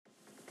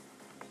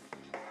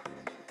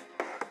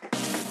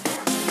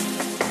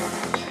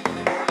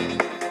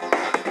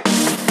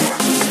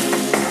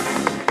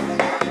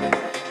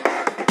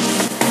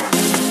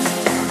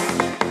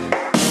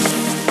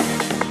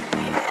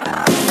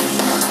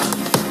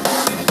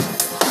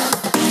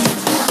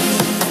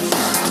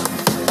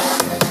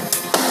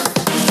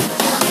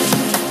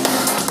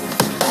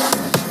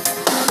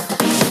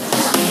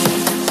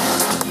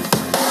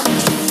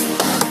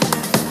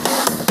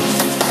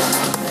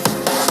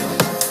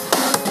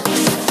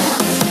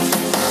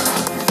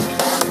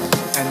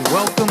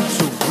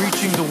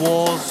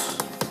Walls.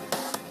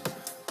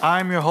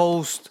 I'm your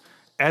host,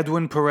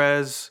 Edwin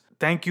Perez.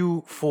 Thank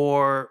you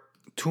for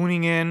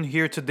tuning in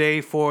here today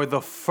for the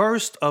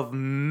first of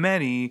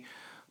many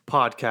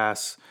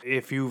podcasts.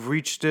 If you've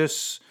reached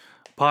this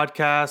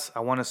podcast,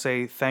 I want to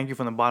say thank you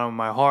from the bottom of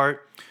my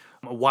heart.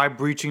 Why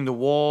Breaching the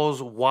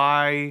Walls?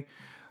 Why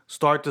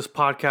start this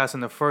podcast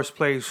in the first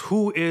place?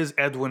 Who is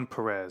Edwin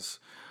Perez?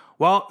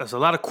 Well, there's a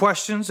lot of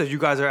questions that you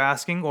guys are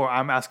asking, or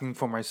I'm asking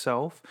for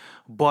myself,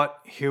 but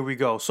here we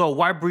go. So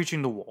why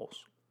Breaching the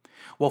Walls?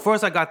 Well,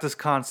 first I got this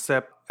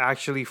concept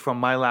actually from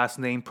my last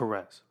name,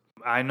 Perez.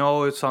 I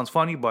know it sounds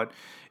funny, but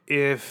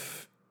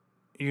if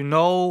you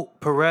know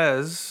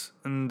Perez,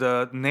 and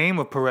the name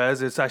of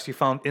Perez, it's actually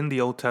found in the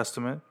Old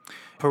Testament.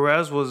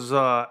 Perez was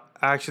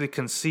actually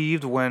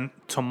conceived when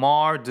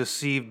Tamar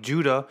deceived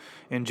Judah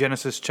in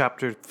Genesis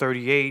chapter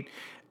 38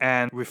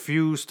 and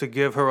refused to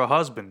give her a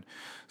husband.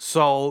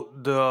 So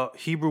the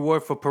Hebrew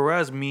word for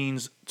Perez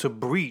means to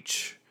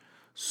breach.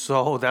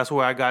 So that's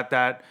where I got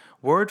that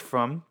word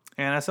from.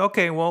 And I said,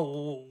 okay,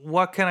 well,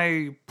 what can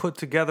I put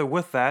together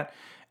with that?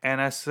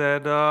 And I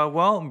said,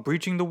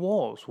 breaching the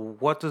walls.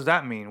 What does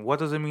that mean? What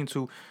does it mean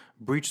to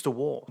breach the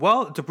wall?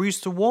 Well, to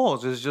breach the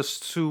walls is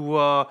just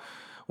to,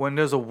 when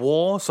there's a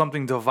wall,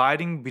 something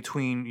dividing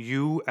between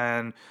you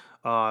and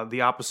the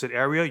opposite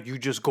area, you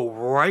just go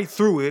right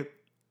through it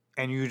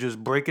and you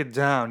just break it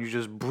down. You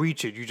just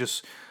breach it. You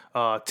just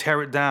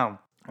tear it down.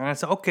 And I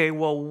said, okay,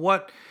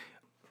 well,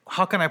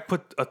 how can I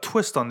put a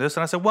twist on this?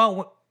 And I said,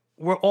 well,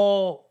 we're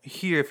all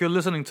here. If you're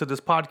listening to this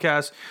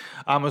podcast,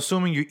 I'm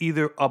assuming you're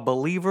either a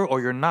believer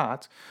or you're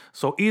not.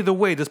 So either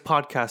way, this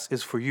podcast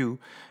is for you.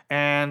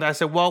 And I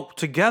said, well,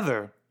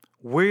 together,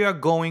 we are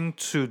going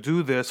to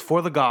do this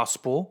for the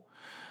gospel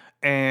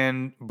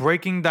and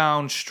breaking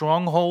down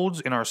strongholds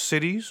in our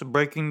cities,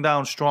 breaking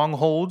down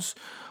strongholds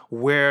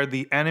where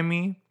the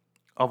enemy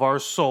of our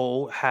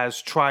soul has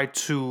tried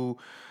to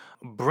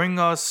bring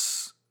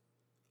us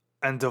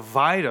and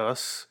divide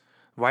us,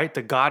 right?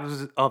 The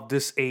God of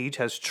this age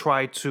has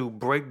tried to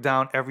break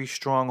down every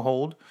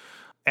stronghold.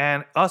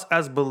 And us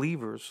as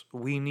believers,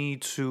 we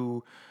need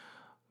to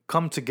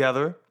come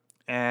together,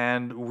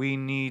 and we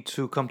need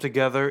to come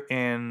together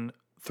in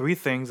three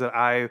things that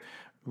I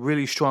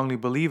really strongly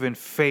believe in: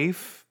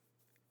 faith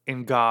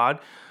in God,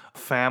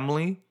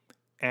 family,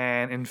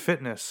 and in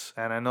fitness.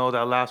 And I know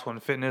that last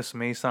one, fitness,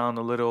 may sound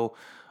a little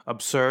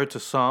absurd to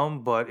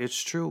some, but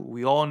it's true.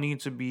 We all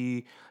need to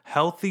be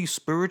healthy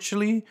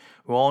spiritually.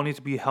 We all need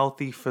to be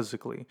healthy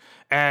physically.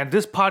 And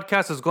this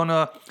podcast is going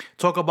to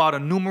talk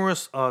about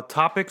numerous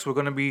topics. We're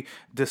going to be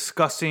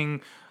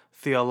discussing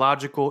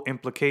theological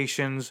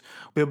implications,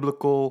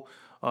 biblical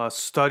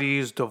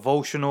studies,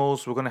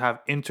 devotionals. We're going to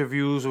have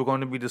interviews. We're going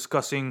to be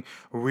discussing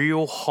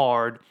real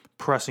hard,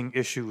 pressing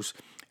issues.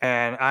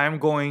 And I'm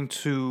going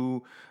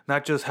to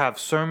not just have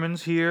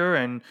sermons here,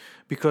 and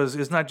because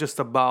it's not just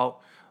about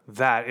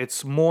that.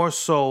 It's more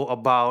so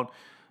about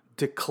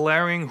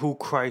declaring who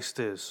Christ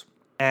is.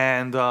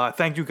 And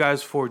thank you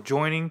guys for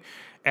joining.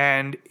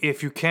 And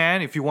if you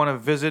want to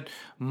visit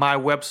my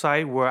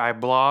website where I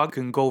blog, you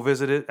can go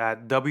visit it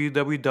at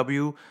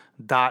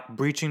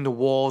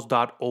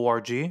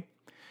www.breachingthewalls.org. It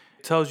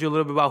tells you a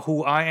little bit about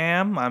who I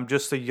am. I'm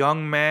just a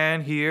young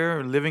man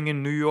here living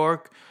in New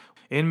York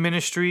in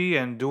ministry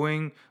and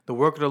doing the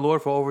work of the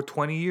Lord for over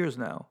 20 years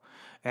now.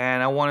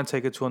 And I want to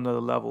take it to another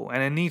level.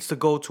 And it needs to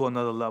go to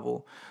another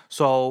level.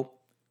 So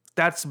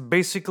that's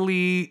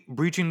basically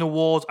Breaching the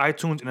Walls,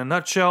 iTunes in a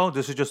nutshell.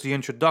 This is just the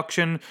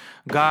introduction.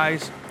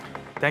 Guys,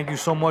 thank you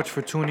so much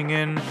for tuning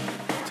in.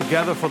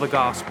 Together for the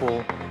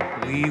gospel,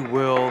 we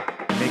will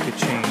make a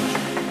change.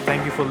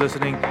 Thank you for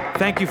listening.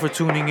 Thank you for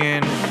tuning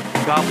in.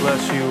 God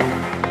bless you.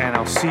 And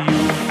I'll see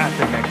you at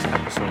the next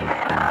episode.